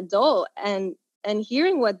as an adult and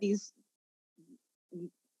hearing what these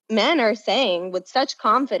men are saying with such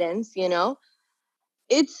confidence,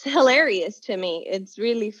 it's hilarious to me. It's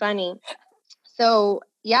really funny. So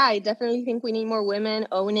yeah, I definitely think we need more women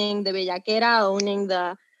owning the bellaquera, owning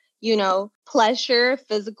the, pleasure,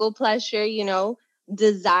 physical pleasure,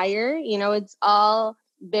 desire. It's all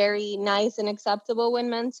very nice and acceptable when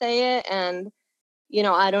men say it. And,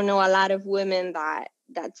 I don't know a lot of women that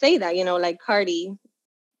say that, like Cardi.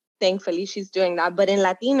 Thankfully, she's doing that. But in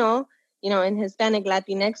Latino, in Hispanic,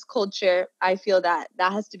 Latinx culture, I feel that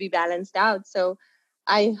has to be balanced out. So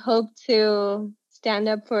I hope to stand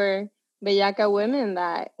up for bellaca women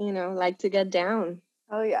that, like to get down.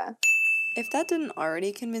 Oh, yeah. If that didn't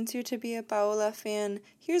already convince you to be a Paola fan,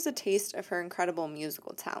 here's a taste of her incredible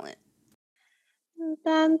musical talent.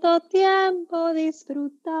 Tanto tiempo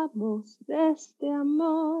disfrutamos de este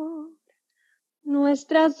amor.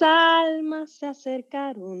 Nuestras almas se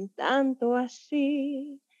acercaron tanto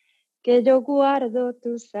así que yo guardo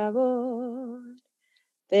tu sabor,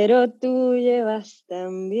 pero tú llevas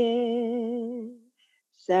también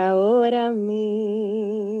sabor a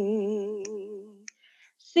mí.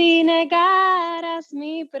 Si negaras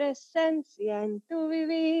mi presencia en tu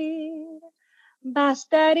vivir,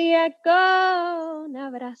 bastaría con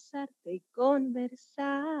abrazarte y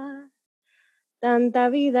conversar. Tanta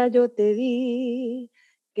vida yo te di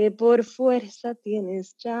que por fuerza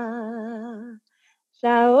tienes ya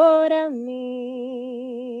sabor a mí.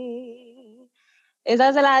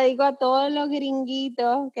 Esa se la digo a todos los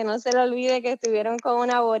gringuitos, que no se le olvide que estuvieron con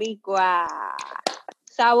una boricua.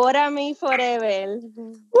 Sabor a mí forever.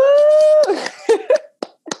 Woo!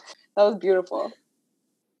 That was beautiful.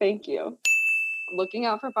 Thank you. Looking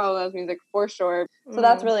out for Paola's music for sure. So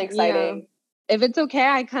that's really exciting. Yeah. If it's okay,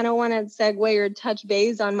 I kind of want to segue or touch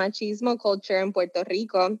base on machismo culture in Puerto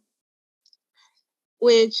Rico,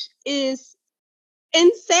 which is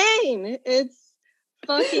insane. It's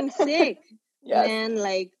fucking sick. Yes. Man,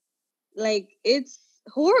 like it's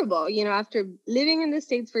horrible. You know, after living in the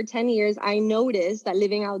States for 10 years, I noticed that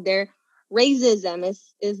living out there, racism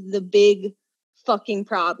is the big fucking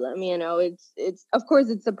problem. You know, it's of course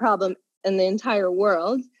it's a problem in the entire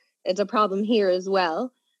world. It's a problem here as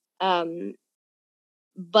well.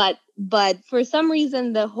 But for some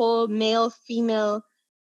reason, the whole male-female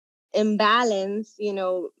imbalance, you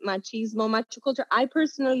know, machismo, macho culture, I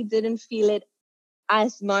personally didn't feel it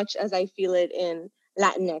as much as I feel it in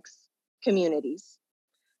Latinx communities.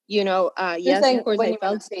 You know, You're saying of course when I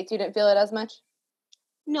felt in the States, you didn't feel it as much?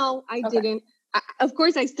 No, I didn't. Of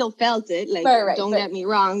course, I still felt it. Like, don't get me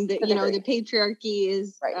wrong. You know, the patriarchy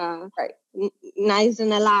is nice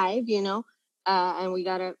and alive, you know, and we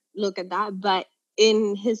got to look at that. But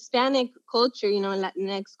in Hispanic culture, you know, in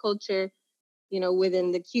Latinx culture, you know,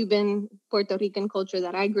 within the Cuban, Puerto Rican culture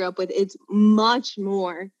that I grew up with, it's much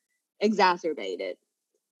more exacerbated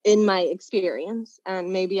in my experience.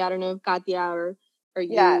 And maybe, I don't know if Katia or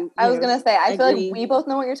you. I was going to say, I feel like we both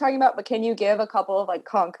know what you're talking about, but can you give a couple of like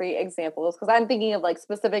concrete examples? Because I'm thinking of like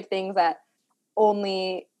specific things that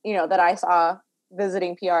only, you know, that I saw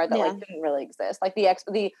visiting PR that like didn't really exist. Like the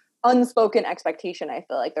unspoken expectation, I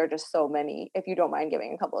feel like there are just so many, if you don't mind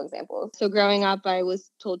giving a couple examples. So growing up, I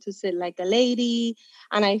was told to sit like a lady,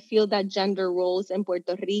 and I feel that gender roles in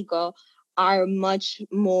Puerto Rico are much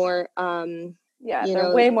more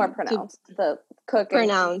they're way more pronounced. The cook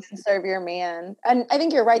and serve your man. And I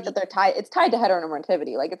think you're right that it's tied to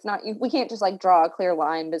heteronormativity. Like it's not, we can't just like draw a clear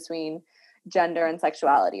line between gender and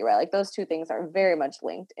sexuality, right? Like those two things are very much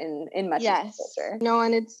linked in machismo culture. No,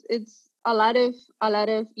 and it's a lot of,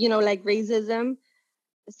 you know, like racism,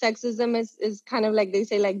 sexism is kind of like they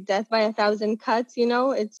say, like death by 1,000 cuts, you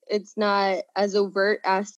know. It's not as overt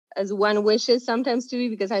as one wishes sometimes to be,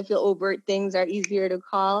 because I feel overt things are easier to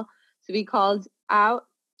be called out.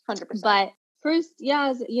 100%. But first,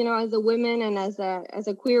 as you know, as a woman and as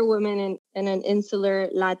a queer woman in an insular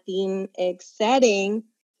Latinx setting,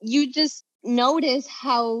 you just notice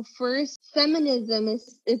how first feminism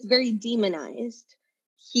is very demonized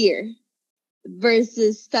here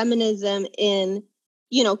versus feminism in,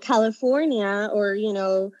 you know, California or, you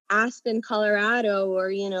know, Aspen, Colorado,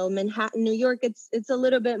 or, you know, Manhattan, New York. It's a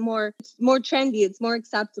little bit more trendy. It's more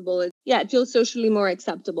acceptable. It feels socially more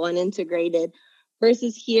acceptable and integrated.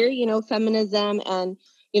 Versus here, you know, feminism and,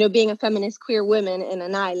 you know, being a feminist queer woman in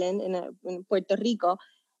an island in Puerto Rico,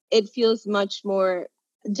 it feels much more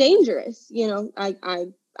dangerous. You know,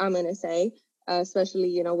 I'm gonna say, especially,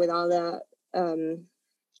 you know, with all the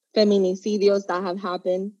feminicidios that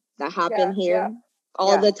happen here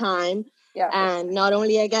all the time. And not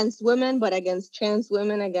only against women, but against trans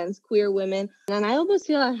women, against queer women. And I almost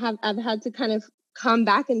feel I've had to kind of come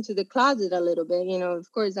back into the closet a little bit. You know,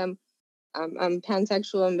 of course, I'm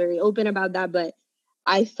pansexual. I'm very open about that, but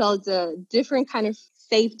I felt a different kind of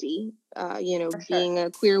safety, you know, being a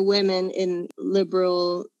queer woman in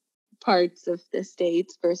liberal parts of the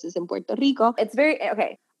States versus in Puerto Rico. It's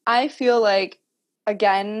okay. I feel like,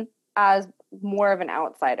 again, as more of an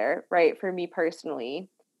outsider, right, for me personally,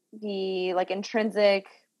 the like intrinsic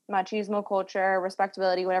machismo culture,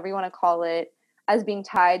 respectability, whatever you want to call it, as being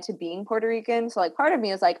tied to being Puerto Rican. So like part of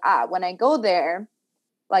me is like, when I go there,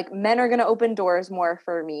 like men are going to open doors more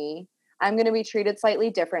for me. I'm going to be treated slightly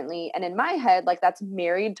differently. And in my head, like that's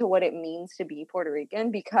married to what it means to be Puerto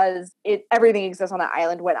Rican, because everything exists on the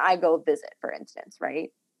island when I go visit, for instance,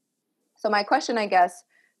 right? So my question, I guess,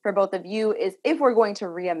 for both of you is, if we're going to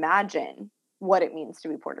reimagine what it means to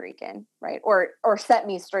be Puerto Rican, right? Or set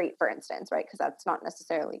me straight, for instance, right? Because that's not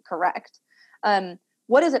necessarily correct.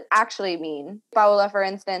 What does it actually mean? Paola, for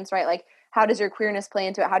instance, right? Like, how does your queerness play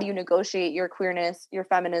into it? How do you negotiate your queerness, your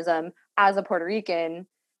feminism as a Puerto Rican?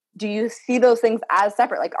 Do you see those things as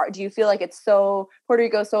separate? Like, do you feel like Puerto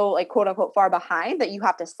Rico so like quote unquote far behind that you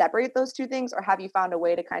have to separate those two things? Or have you found a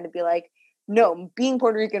way to kind of be like, no, being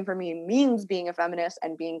Puerto Rican for me means being a feminist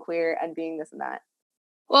and being queer and being this and that.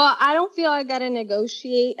 Well, I don't feel I gotta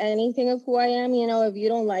negotiate anything of who I am. You know, if you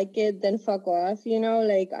don't like it, then fuck off. You know,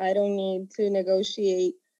 like I don't need to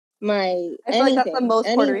negotiate my. I feel like that's the most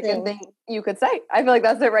Puerto Rican thing you could say. I feel like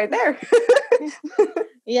that's it right there.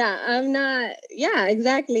 Yeah, I'm not. Yeah,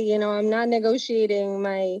 exactly. You know, I'm not negotiating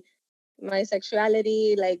my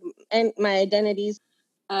sexuality, like, and my identities.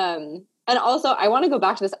 And also, I want to go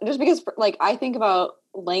back to this just because, like, I think about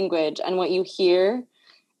language and what you hear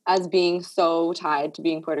as being so tied to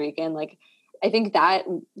being Puerto Rican. Like, I think that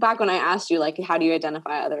back when I asked you, like, how do you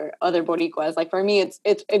identify other Boricuas? Like, for me, it's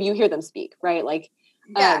if you hear them speak, right? Like,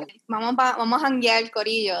 Mama hanguear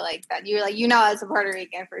corillo, like that. You're like, as a Puerto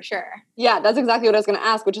Rican for sure. Yeah, that's exactly what I was going to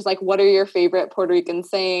ask, which is like, what are your favorite Puerto Rican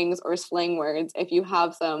sayings or slang words, if you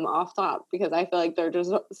have some off top? Because I feel like they're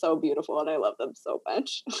just so beautiful and I love them so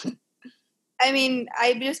much. I mean,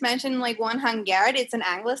 I just mentioned like one hanguear. It's an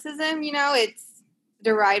Anglicism, it's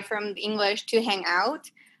derived from English to hang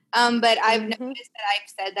out. But I've noticed that I've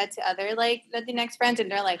said that to other like Latinx friends,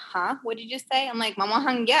 and they're like, "Huh? What did you say?" I'm like, "Mama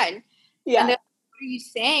hanguear." Yeah. And they're like, what are you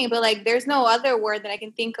saying? But like, there's no other word that I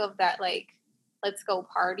can think of that like, let's go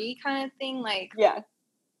party kind of thing. Like, yeah.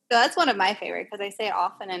 So that's one of my favorite because I say it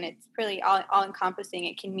often, and it's pretty all encompassing.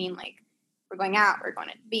 It can mean like, we're going out, we're going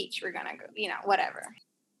to the beach, we're gonna go, whatever.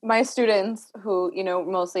 My students who,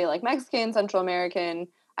 mostly like Mexican, Central American,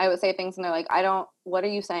 I would say things and they're like, what are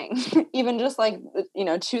you saying? Even just like,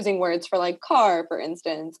 choosing words for like car, for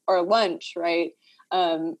instance, or lunch, right?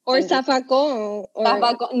 Or zafacón.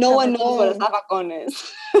 No one knows what a zafacón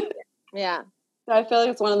is. Yeah. So I feel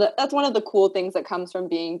like that's one of the cool things that comes from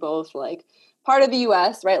being both like part of the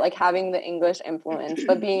US, right? Like having the English influence,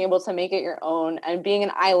 but being able to make it your own and being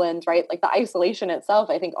an island, right? Like the isolation itself,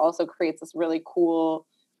 I think also creates this really cool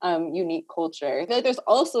unique culture. I feel like there's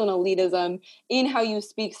also an elitism in how you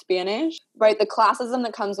speak Spanish, right? The classism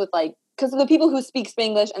that comes with like, because the people who speak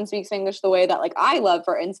Spanglish and speak Spanglish the way that like I love,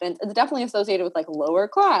 for instance, it's definitely associated with like lower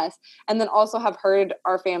class. And then also have heard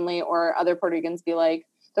our family or other Puerto Ricans be like,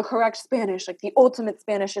 the correct Spanish, like the ultimate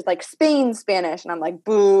Spanish is like Spain Spanish. And I'm like,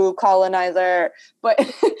 boo, colonizer. But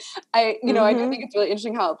I do think it's really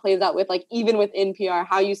interesting how it plays out with like, even within PR,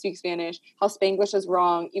 how you speak Spanish, how Spanglish is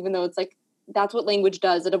wrong, even though it's like, that's what language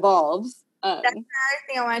does. It evolves. That's another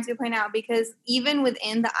thing I wanted to point out, because even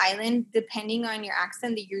within the island, depending on your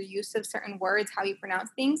accent, your use of certain words, how you pronounce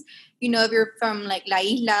things, if you're from like La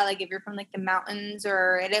Isla, like if you're from like the mountains,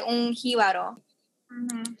 or eres un jíbaro.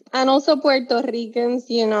 Mm-hmm. And also Puerto Ricans,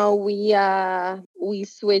 we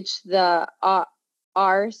switch the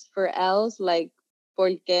R's for L's, like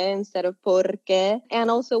porque instead of porque. And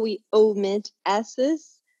also we omit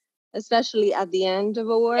S's, especially at the end of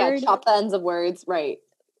a word. Yeah, chop the ends of words, right.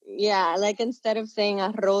 Yeah, like instead of saying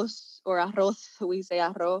arroz or arroz, we say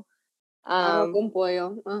arroz. Arroz con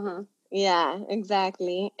pollo. Yeah,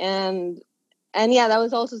 exactly. And yeah, that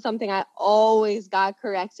was also something I always got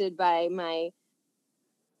corrected by my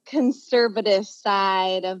conservative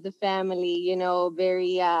side of the family,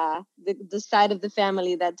 very the side of the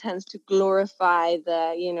family that tends to glorify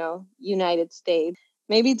the, United States.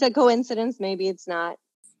 Maybe it's a coincidence, maybe it's not.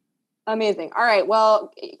 Amazing. All right.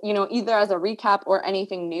 Well, either as a recap or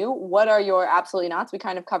anything new, what are your absolutely nots? We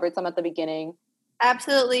kind of covered some at the beginning.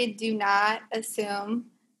 Absolutely do not assume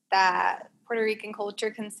that Puerto Rican culture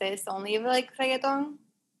consists only of like reggaeton,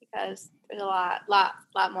 because there's a lot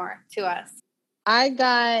more to us. I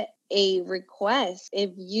got a request. If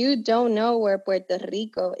you don't know where Puerto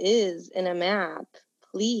Rico is in a map,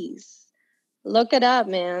 please look it up,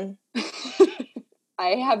 man.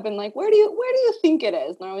 I have been like, where do you think it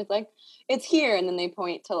is? And they're always like, it's here. And then they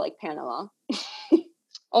point to like Panama.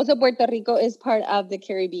 Also, Puerto Rico is part of the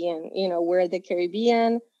Caribbean. We're the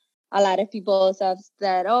Caribbean. A lot of people have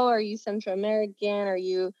said, oh, are you Central American? Are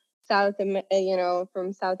you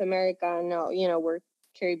from South America? No, we're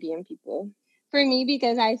Caribbean people. For me,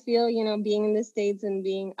 because I feel, being in the States and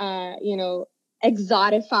being,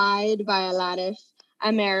 exotified by a lot of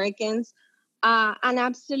Americans, and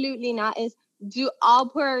absolutely not is, do all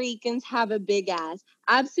Puerto Ricans have a big ass?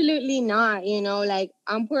 Absolutely not. Like,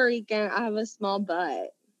 I'm Puerto Rican, I have a small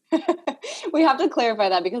butt. We have to clarify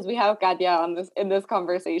that because we have Katia in this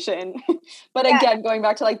conversation. But again, going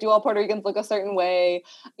back to like, do all Puerto Ricans look a certain way?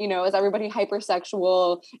 Is everybody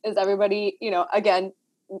hypersexual? Is everybody, again,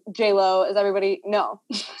 J-Lo, is everybody? No.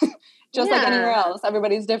 Just like anywhere else,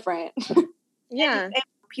 everybody's different. Yeah. And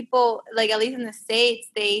people, like, at least in the States,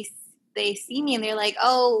 they see me and they're like,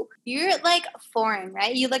 oh, you're like foreign,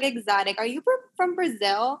 right? You look exotic. Are you from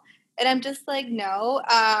Brazil? And I'm just like, no.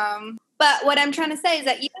 But what I'm trying to say is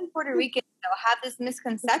that even Puerto Ricans have this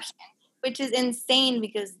misconception which is insane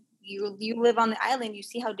because you live on the island, you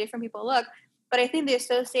see how different people look. But I think they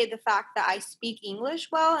associate the fact that I speak English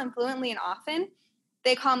well and fluently and often.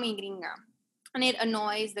 They call me gringa. And it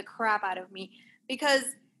annoys the crap out of me because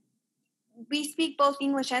we speak both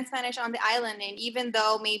English and Spanish on the island. And even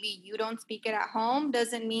though maybe you don't speak it at home,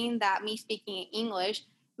 doesn't mean that me speaking English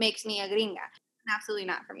makes me a gringa. Absolutely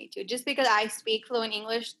not for me too. Just because I speak fluent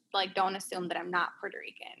English, like, don't assume that I'm not Puerto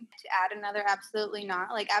Rican. To add another, absolutely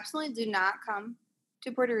not. Like, absolutely do not come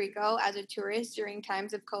to Puerto Rico as a tourist during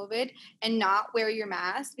times of COVID and not wear your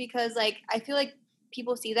mask, because like I feel like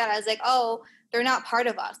people see that as like, oh, they're not part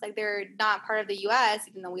of us, like they're not part of the US,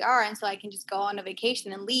 even though we are, and so I can just go on a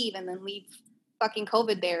vacation and then leave fucking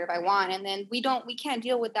COVID there if I want. And then we can't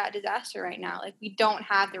deal with that disaster right now. Like, we don't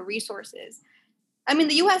have the resources. I mean,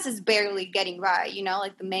 the U.S. is barely getting by, you know,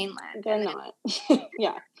 like the mainland. They're not.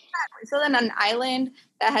 Yeah. So then an island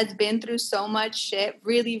that has been through so much shit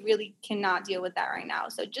really, really cannot deal with that right now.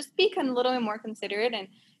 So just be a little bit more considerate and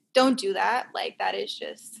don't do that. Like, that is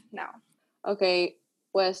just, no. Okay,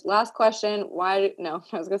 Wes, last question. Why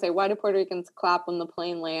do Puerto Ricans clap when the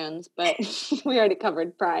plane lands? But we already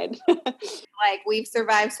covered pride. Like, we've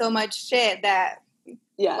survived so much shit that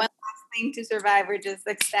one last thing to survive, we're just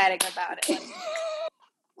ecstatic about it. Like,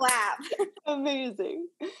 clap. Amazing.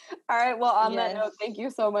 All right. Well, on that note, thank you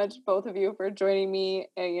so much, both of you, for joining me.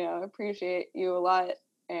 And, I appreciate you a lot.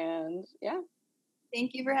 And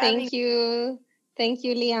thank you for having me. Thank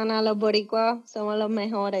you, Liana. Los Boricua somos los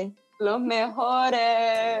mejores. Los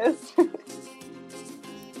mejores.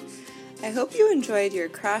 I hope you enjoyed your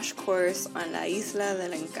crash course on La Isla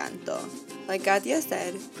del Encanto. Like Katia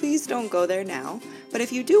said, please don't go there now, but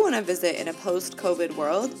if you do want to visit in a post-COVID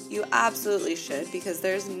world, you absolutely should, because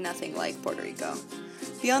there's nothing like Puerto Rico.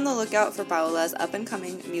 Be on the lookout for Paola's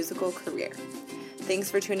up-and-coming musical career. Thanks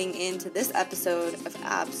for tuning in to this episode of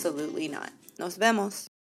Absolutely Not. Nos vemos.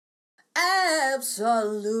 Absolutely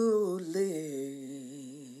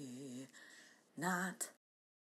not.